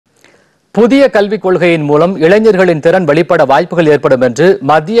புதிய கல்விக் கொள்கையின் மூலம் இளைஞர்களின் திறன் வெளிப்பட வாய்ப்புகள் ஏற்படும் என்று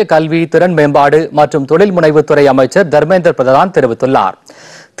மத்திய கல்வி, திறன் மேம்பாடு மற்றும் தொழில் முனைவுத்துறை அமைச்சர் தர்மேந்திர பிரதான் தெரிவித்துள்ளார்.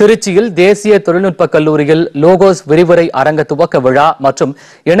 திருச்சியில் தேசிய தொழில்நுட்ப கல்லூரியில் லோகோஸ் விரிவுரை அரங்க துவக்க விழா மற்றும்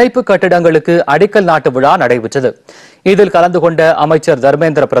இணைப்பு கட்டிடங்களுக்கு அடிக்கல் நாட்டு விழா நடைபெற்றது. இதில் கலந்து கொண்ட அமைச்சர்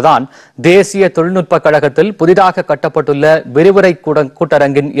தர்மேந்திர பிரதான் தேசிய தொழில்நுட்ப கழகத்தில் புதிதாக கட்டப்பட்டுள்ள விரிவுரை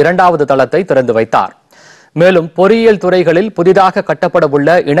கூட்டரங்கின் 2வது தளத்தை திறந்து வைத்தார். மேலும் பொறியியல் துறைகளில் புதிதாக கட்டப்பட உள்ள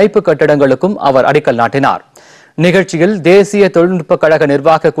இணைப்பு கட்டிடங்களுக்கும் அவர் அடிக்கல் நாட்டினார். நிகழ்ச்சியில் தேசிய தொழில்நுட்ப கழக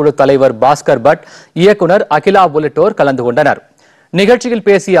நிர்வாக குழு தலைவர் பாஸ்கர் பட், இயக்குநர் அகிலா உள்ளிட்டோர் கலந்து கொண்டனர். நிகழ்ச்சியில்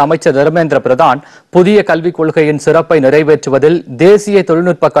பேசிய அமைச்சர் தர்மேந்திர பிரதான் புதிய கல்விக் கொள்கையின் சிறப்பை நிறைவேற்றுவதில் தேசிய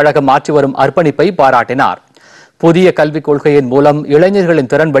தொழில்நுட்ப கழகம் ஆற்றி வரும் அர்ப்பணிப்பை பாராட்டினார். புதிய கல்விக் கொள்கையின் மூலம்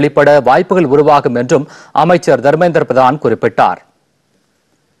இளைஞர்களின் திறன் வெளிப்பட வாய்ப்புகள் உருவாகும் என்றும் அமைச்சர் தர்மேந்திர பிரதான் குறிப்பிட்டார்.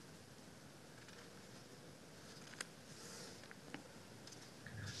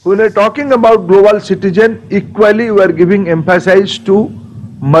 When we are talking about global citizen, equally we are giving emphasis to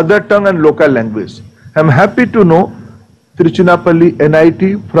mother tongue and local language. I am happy to know Tiruchirappalli NIT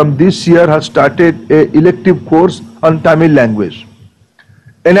from this year has started a elective course on Tamil language.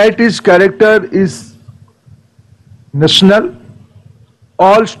 NIT's character is national.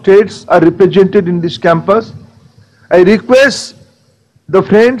 All states are represented in this campus. I request the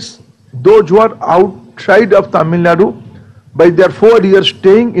friends, those who are outside of Tamil Nadu, by their 4 years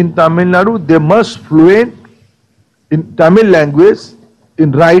staying in Tamil Nadu, they must fluent in Tamil language,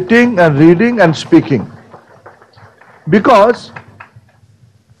 in writing and reading and speaking. Because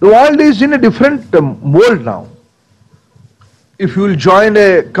the world is in a different mold now. If you will join a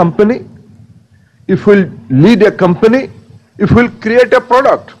company, if you will lead a company, if you will create a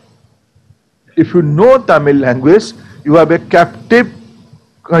product, if you know Tamil language, you have a captive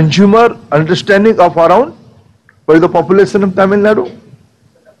consumer understanding of around, what is the population of Tamil Nadu?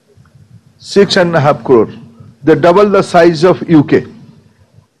 6.5 crore. They double the size of UK.